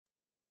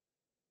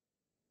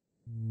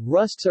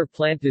Rusts are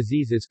plant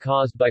diseases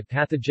caused by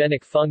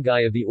pathogenic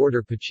fungi of the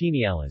order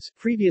Pucciniales,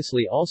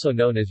 previously also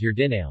known as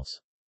Uridinales.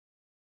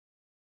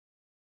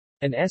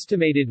 An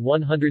estimated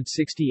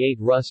 168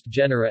 rust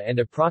genera and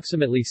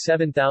approximately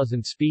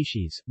 7,000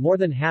 species, more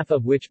than half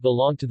of which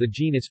belong to the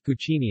genus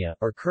Puccinia,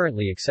 are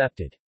currently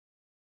accepted.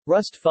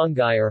 Rust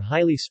fungi are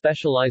highly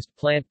specialized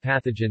plant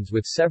pathogens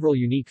with several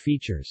unique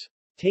features.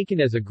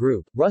 Taken as a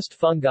group, rust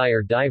fungi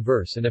are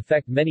diverse and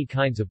affect many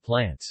kinds of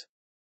plants.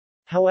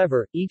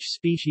 However, each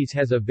species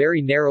has a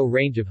very narrow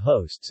range of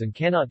hosts and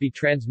cannot be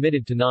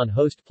transmitted to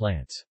non-host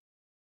plants.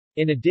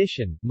 In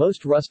addition,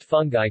 most rust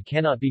fungi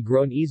cannot be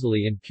grown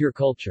easily in pure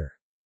culture.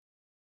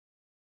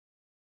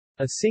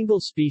 A single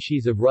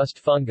species of rust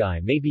fungi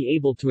may be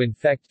able to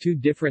infect two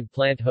different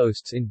plant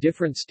hosts in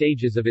different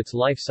stages of its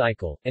life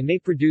cycle, and may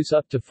produce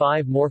up to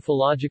 5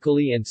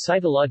 morphologically and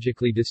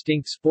cytologically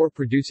distinct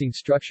spore-producing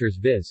structures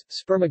viz.,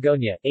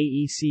 spermagonia,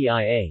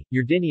 AECIA,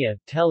 Urdinia,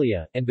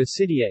 Telea, and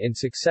Basidia in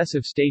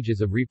successive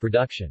stages of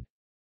reproduction.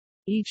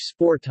 Each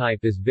spore type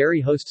is very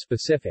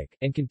host-specific,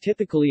 and can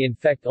typically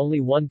infect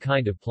only one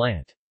kind of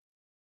plant.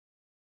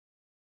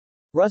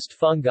 Rust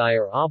fungi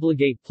are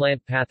obligate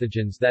plant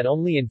pathogens that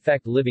only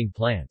infect living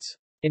plants.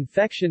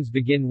 Infections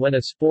begin when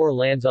a spore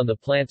lands on the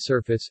plant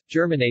surface,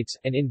 germinates,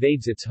 and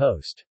invades its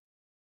host.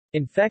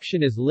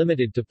 Infection is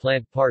limited to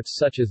plant parts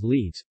such as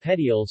leaves,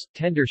 petioles,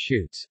 tender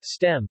shoots,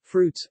 stem,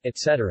 fruits,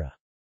 etc.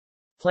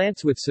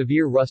 Plants with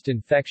severe rust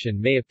infection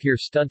may appear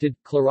stunted,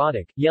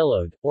 chlorotic,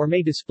 yellowed, or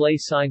may display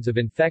signs of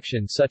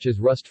infection such as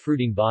rust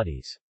fruiting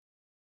bodies.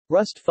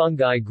 Rust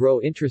fungi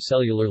grow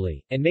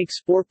intracellularly, and make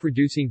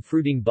spore-producing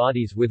fruiting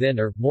bodies within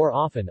or, more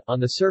often, on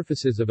the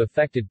surfaces of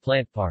affected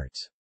plant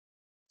parts.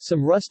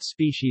 Some rust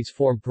species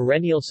form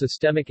perennial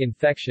systemic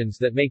infections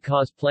that may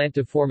cause plant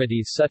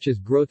deformities such as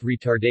growth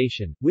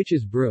retardation,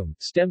 witch's broom,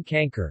 stem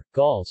canker,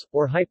 galls,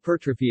 or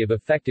hypertrophy of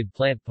affected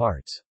plant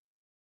parts.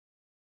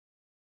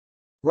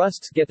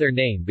 Rusts get their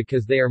name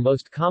because they are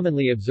most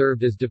commonly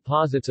observed as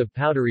deposits of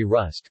powdery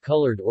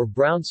rust-colored or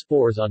brown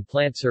spores on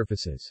plant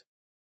surfaces.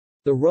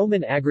 The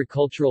Roman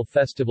agricultural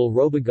festival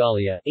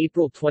Robigalia,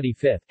 April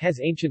 25, has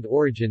ancient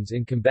origins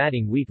in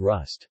combating wheat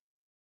rust.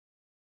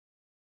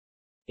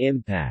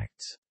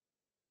 Impacts.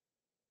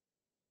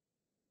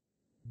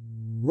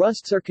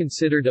 Rusts are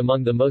considered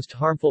among the most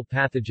harmful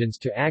pathogens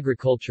to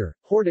agriculture,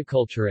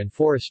 horticulture and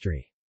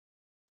forestry.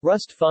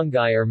 Rust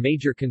fungi are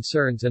major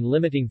concerns and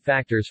limiting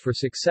factors for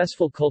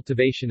successful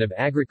cultivation of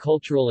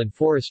agricultural and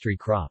forestry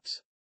crops.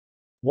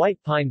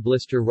 White pine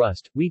blister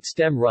rust, wheat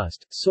stem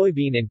rust,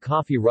 soybean and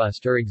coffee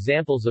rust are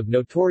examples of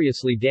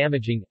notoriously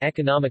damaging,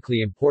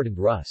 economically important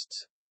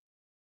rusts.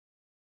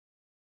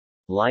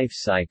 Life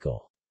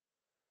cycle.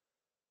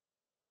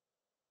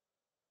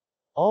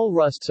 All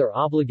rusts are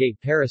obligate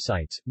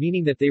parasites,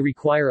 meaning that they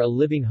require a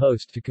living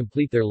host to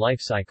complete their life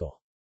cycle.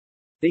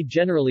 They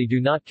generally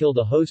do not kill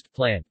the host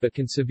plant but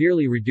can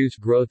severely reduce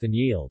growth and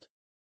yield.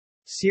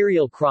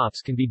 Cereal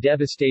crops can be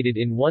devastated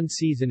in one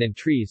season and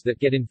trees that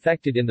get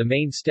infected in the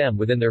main stem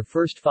within their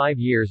first 5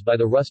 years by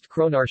the rust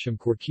Cronartium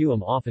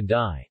quercuum often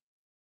die.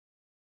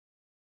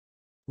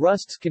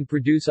 Rusts can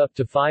produce up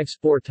to 5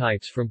 spore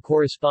types from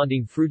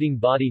corresponding fruiting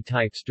body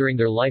types during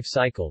their life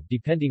cycle,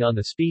 depending on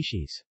the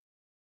species.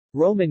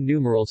 Roman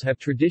numerals have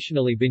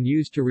traditionally been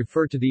used to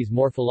refer to these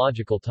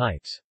morphological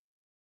types.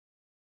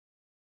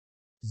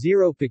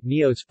 0.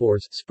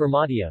 Pycniospores,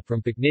 spermatia,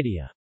 from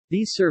Pycnidia.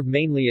 These serve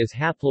mainly as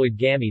haploid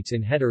gametes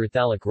in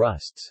heterophilic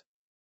rusts.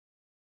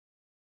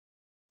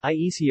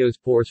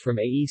 Iesiospores from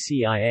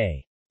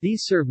AECIA.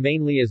 These serve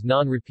mainly as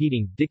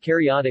non-repeating,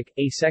 dikaryotic,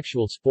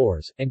 asexual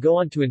spores, and go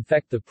on to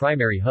infect the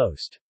primary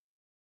host.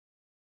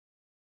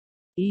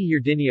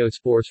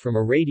 Urdiniospores from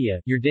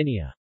Aradia,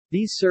 Urdinia.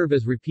 These serve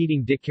as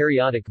repeating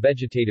dikaryotic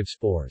vegetative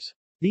spores.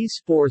 These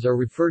spores are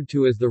referred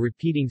to as the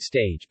repeating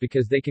stage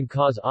because they can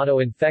cause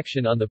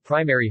auto-infection on the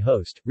primary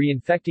host,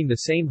 reinfecting the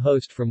same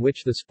host from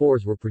which the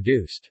spores were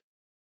produced.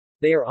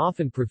 They are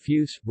often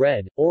profuse,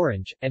 red,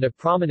 orange, and a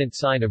prominent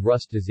sign of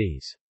rust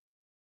disease.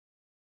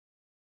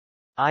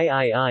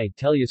 III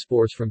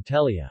Teleospores from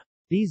Telea.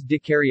 These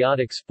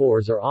dikaryotic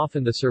spores are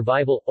often the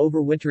survival,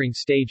 overwintering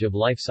stage of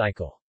life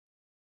cycle.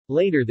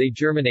 Later they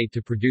germinate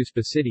to produce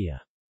basidia.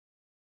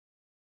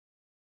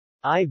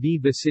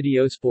 IV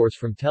Basidiospores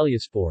from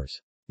Teleospores.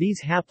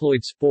 These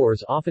haploid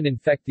spores often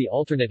infect the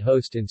alternate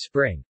host in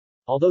spring.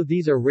 Although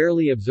these are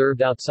rarely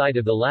observed outside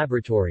of the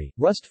laboratory,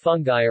 rust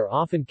fungi are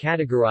often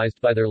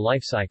categorized by their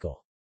life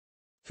cycle.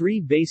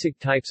 3 basic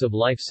types of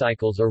life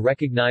cycles are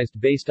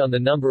recognized based on the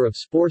number of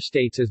spore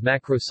states as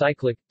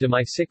macrocyclic,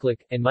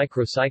 demicyclic, and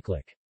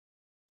microcyclic.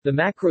 The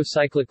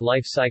macrocyclic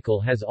life cycle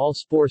has all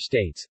spore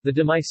states, the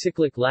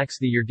demicyclic lacks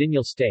the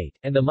urdinyl state,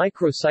 and the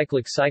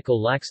microcyclic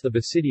cycle lacks the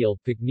basidial,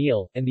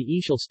 pycnial, and the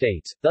eschal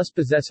states, thus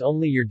possess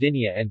only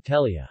urdinia and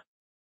telea.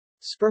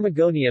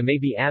 Spermagonia may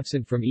be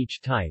absent from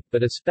each type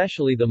but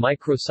especially the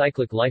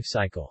microcyclic life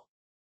cycle.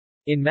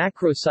 In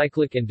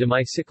macrocyclic and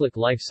demicyclic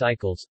life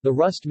cycles, the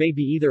rust may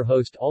be either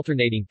host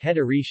alternating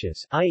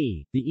heteroecious,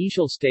 i.e., the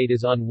etial state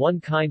is on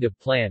one kind of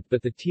plant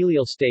but the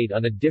teleal state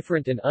on a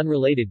different and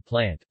unrelated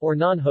plant, or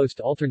non-host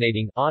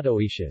alternating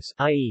autoecious,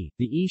 i.e.,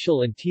 the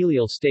etial and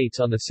teleal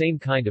states on the same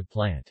kind of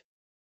plant.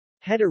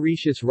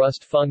 Heteroecious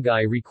rust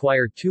fungi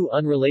require two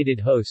unrelated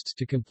hosts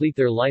to complete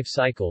their life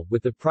cycle,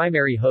 with the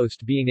primary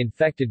host being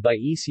infected by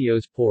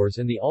eciospores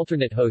and the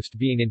alternate host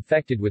being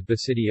infected with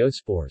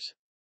basidiospores.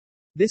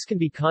 This can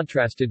be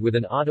contrasted with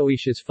an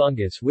autoecious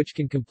fungus which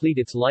can complete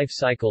its life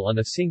cycle on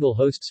a single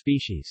host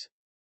species.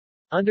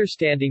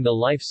 Understanding the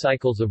life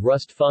cycles of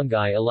rust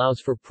fungi allows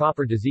for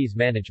proper disease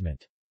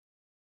management.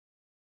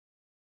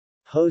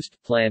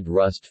 Host-plant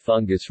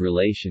rust-fungus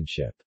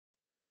relationship.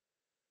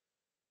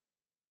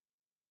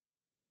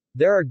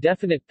 There are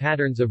definite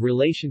patterns of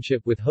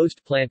relationship with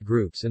host plant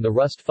groups and the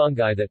rust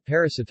fungi that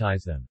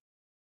parasitize them.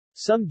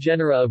 Some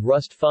genera of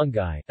rust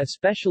fungi,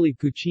 especially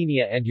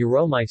Puccinia and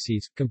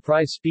Euromyces,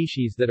 comprise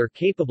species that are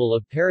capable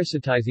of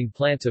parasitizing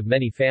plants of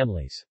many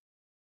families.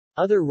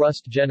 Other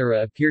rust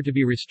genera appear to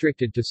be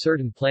restricted to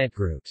certain plant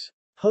groups.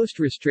 Host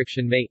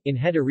restriction may, in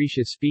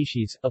heteroecious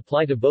species,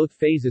 apply to both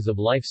phases of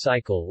life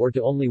cycle or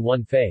to only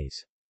one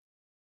phase.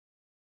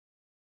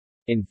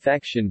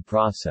 Infection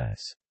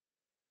process.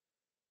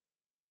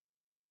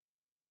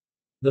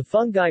 The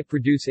fungi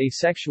produce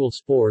asexual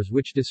spores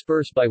which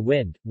disperse by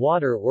wind,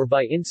 water or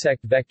by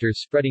insect vectors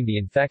spreading the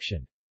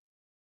infection.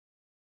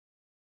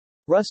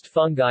 Rust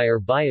fungi are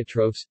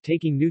biotrophs,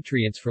 taking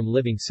nutrients from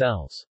living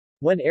cells.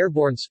 When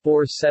airborne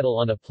spores settle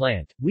on a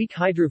plant, weak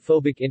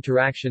hydrophobic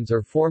interactions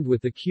are formed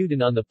with the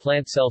cutin on the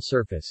plant cell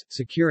surface,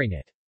 securing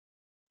it.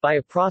 By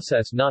a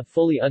process not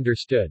fully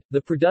understood,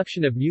 the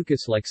production of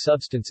mucus-like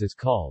substances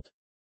called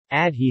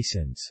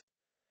adhesins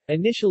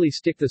initially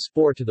stick the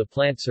spore to the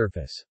plant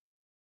surface.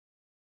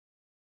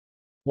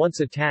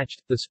 Once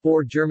attached, the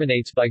spore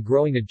germinates by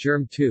growing a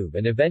germ tube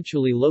and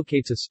eventually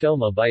locates a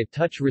stoma by a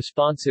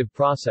touch-responsive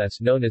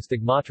process known as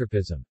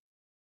thigmotropism.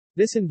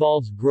 This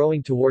involves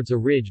growing towards a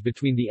ridge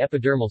between the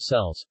epidermal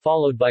cells,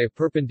 followed by a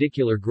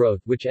perpendicular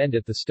growth which end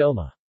at the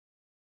stoma.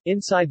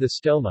 Inside the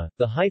stoma,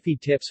 the hyphae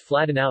tips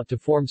flatten out to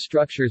form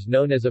structures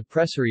known as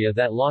opressoria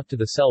that lock to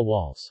the cell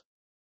walls.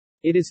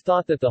 It is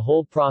thought that the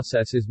whole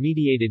process is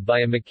mediated by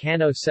a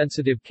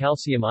mechanosensitive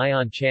calcium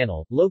ion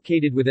channel,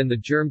 located within the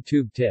germ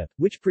tube tip,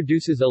 which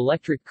produces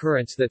electric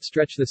currents that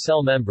stretch the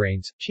cell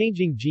membranes,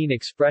 changing gene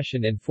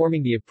expression and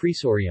forming the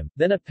opressorium.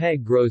 Then a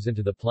peg grows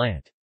into the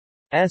plant's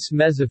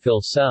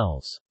mesophyll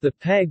cells. The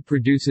peg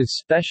produces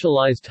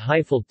specialized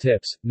hyphal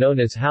tips, known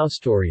as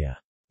haustoria.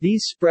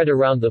 These spread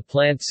around the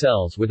plant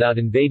cells without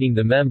invading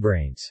the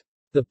membranes.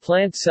 The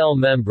plant cell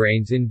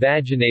membranes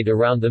invaginate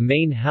around the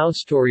main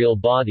haustorial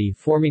body,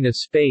 forming a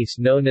space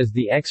known as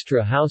the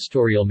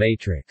extra-haustorial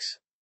matrix.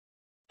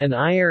 An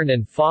iron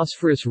and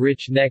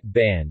phosphorus-rich neck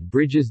band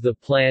bridges the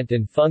plant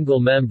and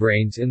fungal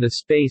membranes in the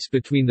space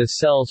between the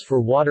cells for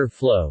water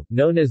flow,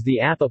 known as the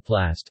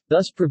apoplast,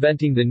 thus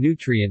preventing the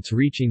nutrients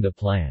reaching the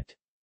plant's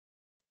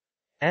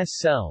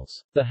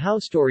cells. The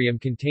haustorium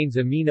contains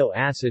amino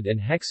acid and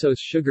hexose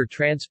sugar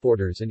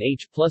transporters and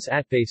H+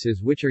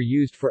 atpases which are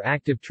used for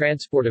active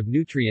transport of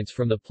nutrients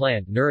from the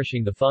plant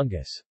nourishing the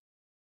fungus.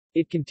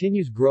 It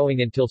continues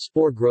growing until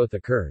spore growth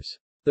occurs.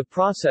 The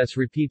process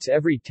repeats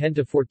every 10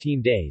 to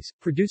 14 days,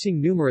 producing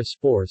numerous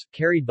spores,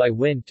 carried by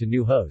wind to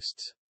new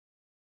hosts.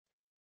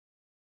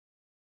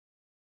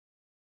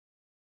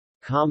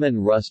 Common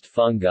rust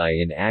fungi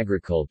in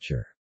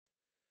agriculture.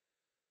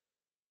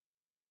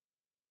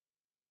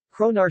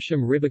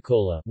 Cronartium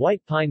ribicola,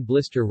 white pine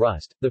blister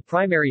rust, the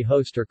primary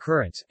host or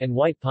currents, and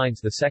white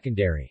pines the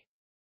secondary.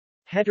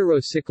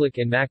 Heterocyclic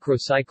and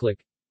macrocyclic.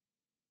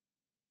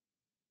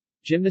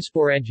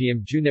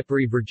 Gymnosporangium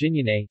juniperi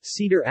virginianae,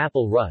 cedar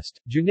apple rust,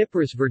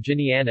 Juniperus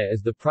virginiana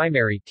is the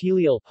primary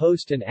teleal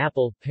host and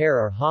apple, pear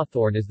or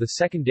hawthorn is the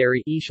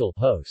secondary etial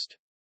host.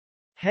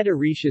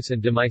 Heteroecious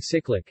and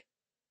demicyclic.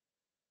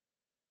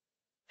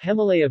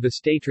 Himalaya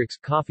vistatrix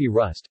coffee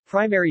rust,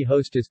 primary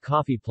host is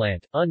coffee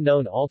plant,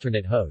 unknown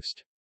alternate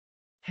host.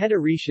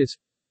 Heteroecious.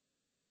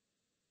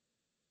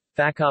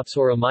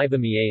 Phacopsora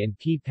meibomiae and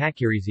P.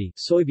 pachyrizi,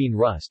 soybean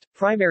rust,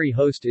 primary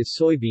host is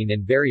soybean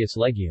and various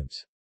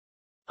legumes.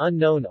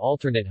 Unknown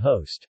alternate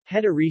host.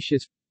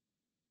 Heteroecious.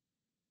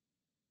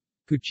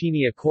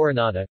 Puccinia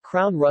coronata,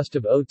 crown rust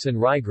of oats and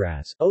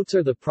ryegrass, oats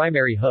are the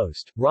primary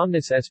host,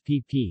 Rhamnus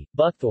spp,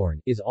 buckthorn,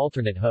 is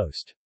alternate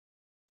host.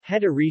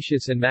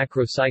 Heteroecious and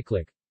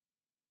macrocyclic.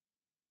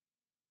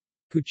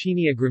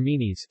 Puccinia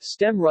graminis,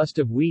 stem rust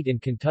of wheat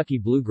and Kentucky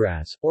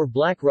bluegrass, or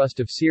black rust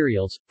of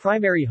cereals.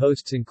 Primary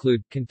hosts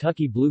include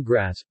Kentucky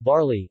bluegrass,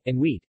 barley, and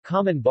wheat.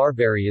 Common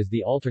barberry is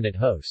the alternate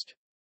host.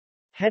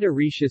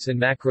 Heteroecious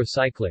and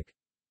macrocyclic.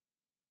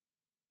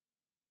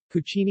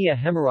 Puccinia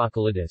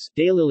hemerocalidus,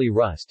 daylily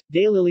rust.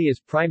 Daylily is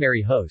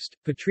primary host,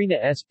 Patrina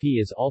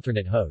sp is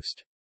alternate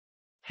host.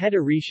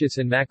 Heteroecious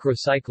and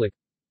macrocyclic.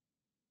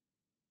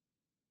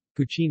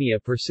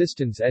 Puccinia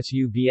persistens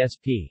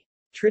subsp.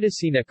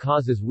 Triticina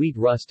causes wheat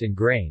rust in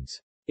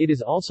grains. It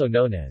is also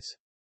known as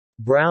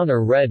brown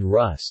or red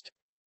rust.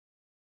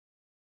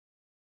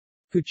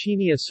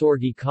 Puccinia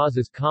sorgi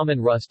causes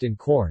common rust in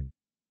corn.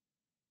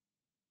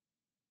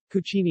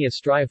 Puccinia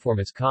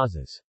striiformis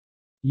causes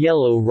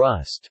yellow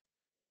rust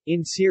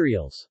in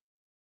cereals.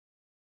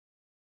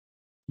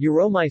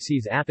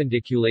 Euromyces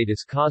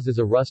appendiculatus causes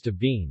a rust of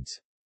beans.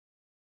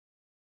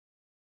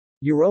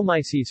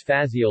 Euromyces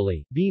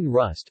phaseoli, bean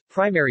rust,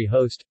 primary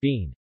host,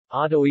 bean.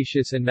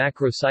 Autoecious and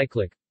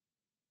macrocyclic.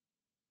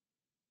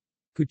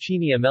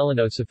 Puccinia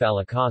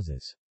melanocephala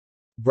causes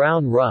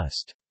brown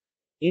rust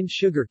in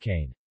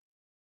sugarcane.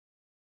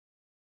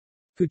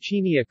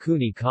 Puccinia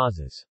cuni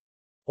causes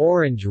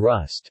orange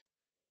rust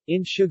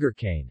in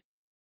sugarcane.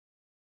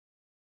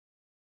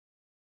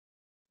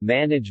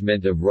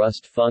 Management of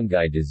rust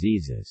fungi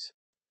diseases.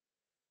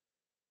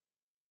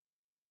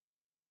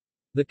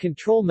 The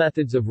control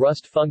methods of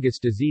rust fungus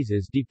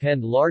diseases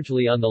depend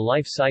largely on the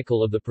life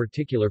cycle of the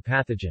particular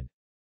pathogen.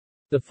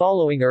 The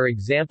following are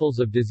examples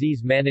of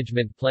disease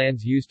management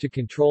plans used to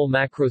control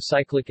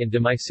macrocyclic and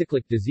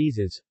demicyclic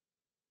diseases.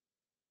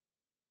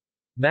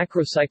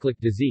 Macrocyclic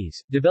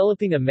disease.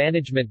 Developing a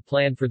management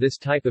plan for this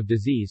type of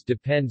disease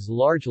depends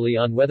largely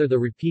on whether the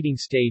repeating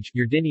stage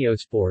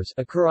Urdiniospores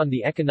occur on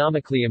the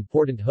economically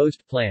important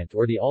host plant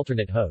or the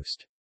alternate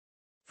host.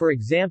 For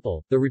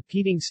example, the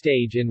repeating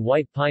stage in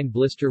white pine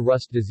blister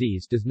rust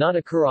disease does not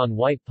occur on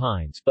white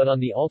pines but on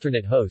the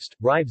alternate host,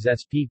 Ribes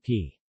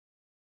spp.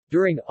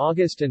 During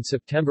August and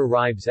September,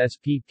 Ribes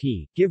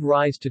spp. Give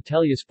rise to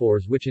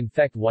teliospores which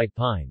infect white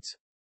pines.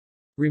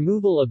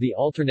 Removal of the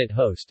alternate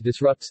host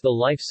disrupts the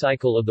life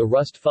cycle of the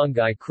rust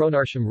fungi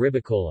Cronartium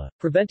ribicola,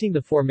 preventing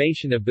the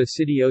formation of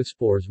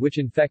basidiospores which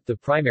infect the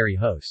primary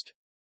host.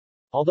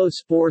 Although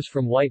spores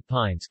from white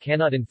pines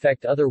cannot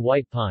infect other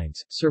white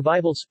pines,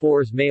 survival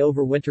spores may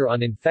overwinter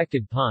on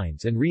infected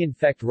pines and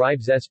reinfect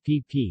Ribes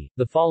spp.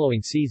 The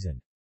following season.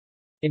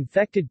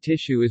 Infected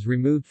tissue is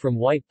removed from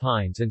white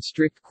pines and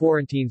strict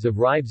quarantines of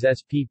Ribes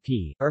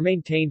spp. Are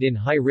maintained in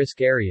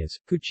high-risk areas.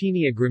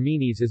 Puccinia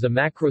graminis is a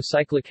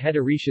macrocyclic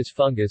heteroecious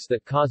fungus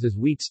that causes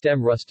wheat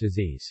stem rust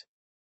disease.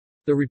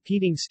 The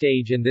repeating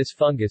stage in this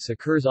fungus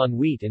occurs on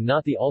wheat and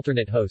not the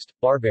alternate host,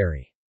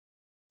 barberry.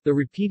 The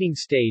repeating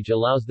stage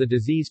allows the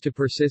disease to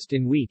persist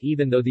in wheat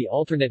even though the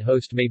alternate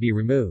host may be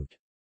removed.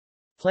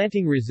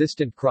 Planting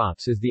resistant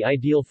crops is the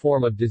ideal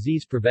form of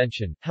disease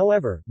prevention,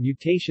 however,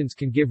 mutations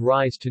can give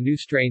rise to new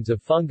strains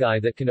of fungi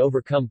that can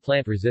overcome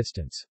plant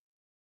resistance.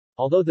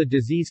 Although the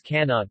disease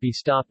cannot be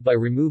stopped by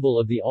removal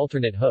of the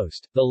alternate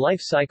host, the life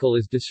cycle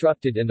is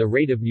disrupted and the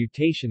rate of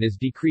mutation is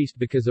decreased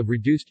because of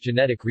reduced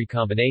genetic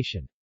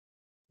recombination.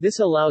 This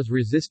allows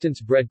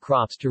resistance-bred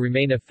crops to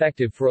remain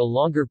effective for a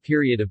longer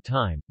period of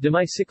time.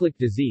 Demicyclic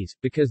disease,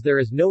 because there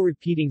is no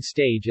repeating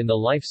stage in the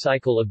life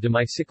cycle of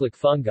demicyclic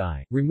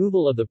fungi,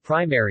 removal of the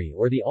primary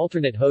or the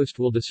alternate host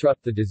will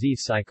disrupt the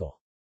disease cycle.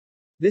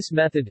 This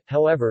method,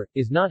 however,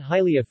 is not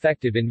highly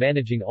effective in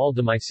managing all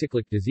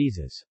demicyclic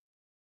diseases.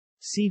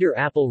 Cedar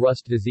apple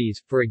rust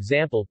disease, for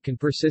example, can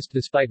persist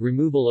despite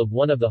removal of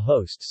one of the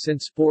hosts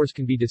since spores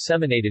can be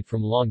disseminated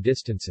from long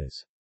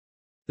distances.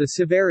 The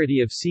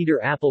severity of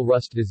cedar apple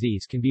rust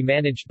disease can be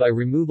managed by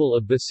removal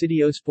of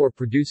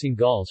basidiospore-producing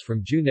galls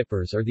from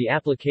junipers or the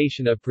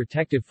application of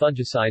protective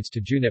fungicides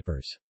to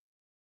junipers.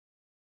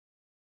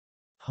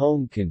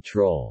 Home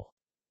control.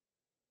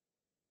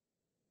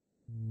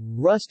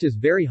 Rust is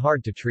very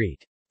hard to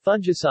treat.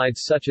 Fungicides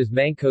such as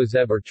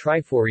mancozeb or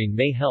triforine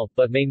may help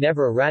but may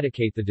never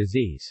eradicate the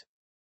disease.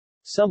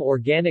 Some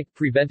organic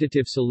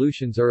preventative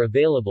solutions are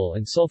available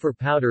and sulfur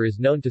powder is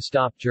known to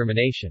stop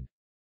germination.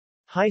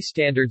 High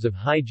standards of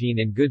hygiene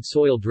and good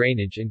soil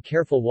drainage and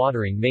careful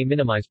watering may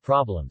minimize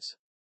problems.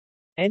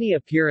 Any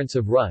appearance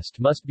of rust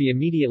must be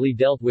immediately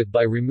dealt with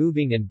by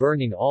removing and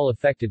burning all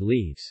affected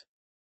leaves.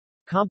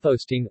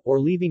 Composting,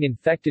 or leaving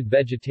infected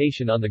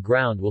vegetation on the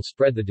ground will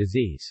spread the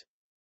disease.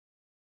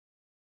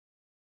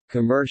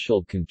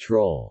 Commercial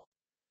control.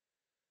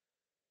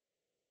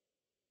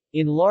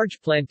 In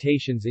large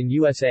plantations in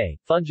USA,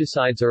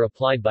 fungicides are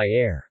applied by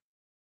air.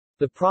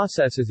 The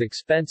process is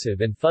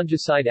expensive and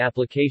fungicide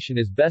application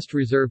is best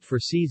reserved for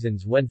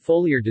seasons when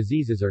foliar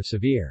diseases are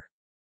severe.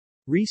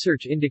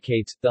 Research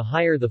indicates, the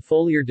higher the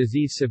foliar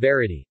disease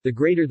severity, the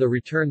greater the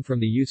return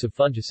from the use of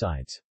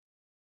fungicides.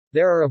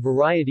 There are a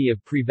variety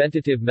of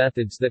preventative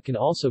methods that can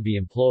also be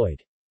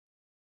employed.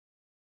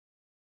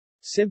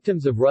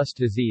 Symptoms of rust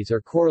disease are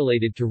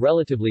correlated to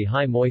relatively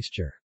high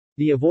moisture.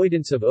 The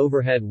avoidance of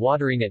overhead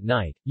watering at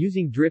night,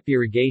 using drip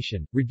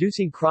irrigation,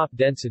 reducing crop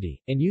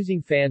density, and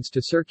using fans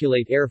to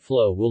circulate air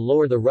flow will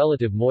lower the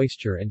relative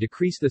moisture and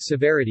decrease the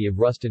severity of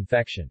rust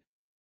infection.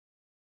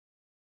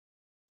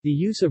 The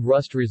use of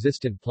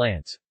rust-resistant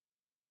plants.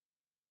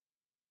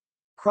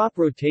 Crop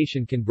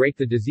rotation can break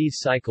the disease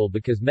cycle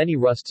because many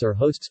rusts are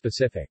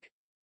host-specific.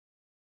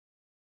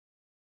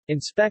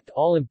 Inspect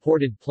all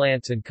imported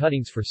plants and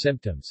cuttings for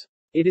symptoms.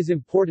 It is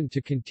important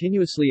to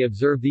continuously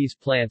observe these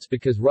plants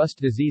because rust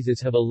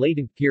diseases have a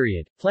latent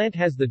period. Plant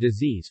has the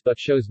disease but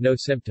shows no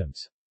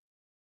symptoms.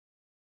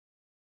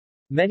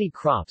 Many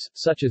crops,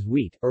 such as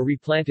wheat, are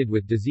replanted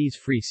with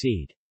disease-free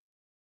seed.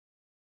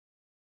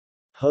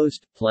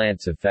 Host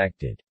plants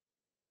affected.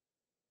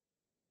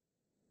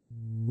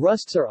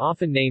 Rusts are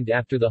often named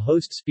after the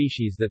host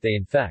species that they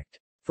infect.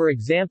 For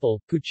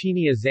example,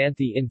 Puccinia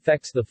xanthe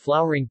infects the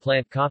flowering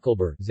plant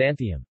cocklebur,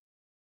 Xanthium.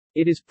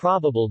 It is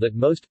probable that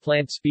most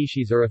plant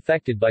species are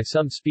affected by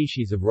some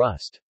species of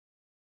rust.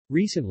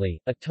 Recently,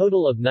 a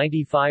total of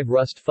 95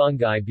 rust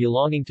fungi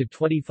belonging to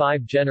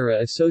 25 genera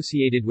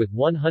associated with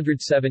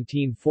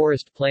 117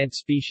 forest plant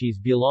species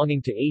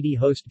belonging to 80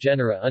 host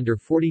genera under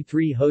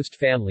 43 host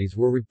families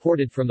were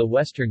reported from the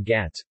Western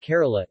Ghats,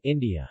 Kerala,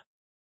 India.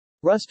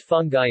 Rust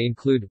fungi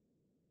include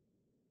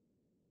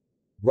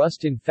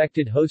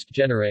Rust-infected host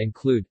genera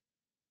include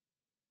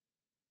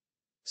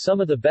Some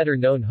of the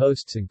better-known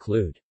hosts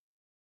include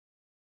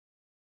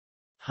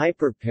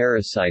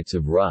Hyperparasites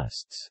of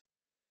rusts.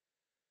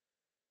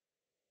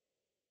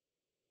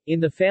 In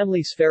the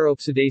family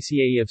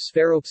Sphaeropsidaceae of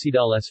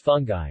Sphaeropsidales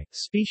fungi,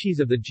 species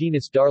of the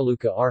genus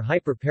Darluca are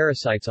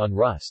hyperparasites on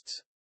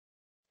rusts.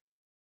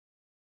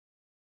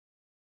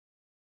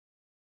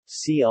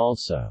 See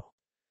also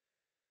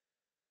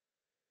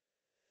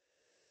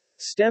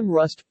Stem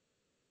rust,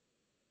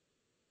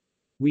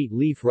 Wheat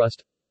leaf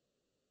rust,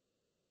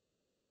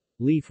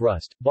 Leaf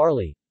rust,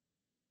 barley,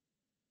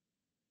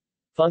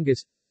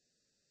 Fungus,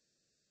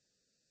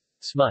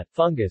 Smut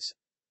fungus,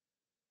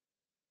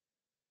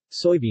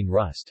 Soybean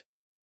rust.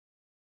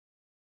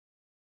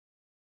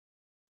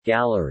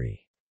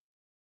 Gallery.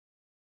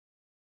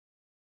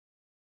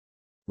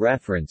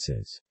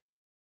 References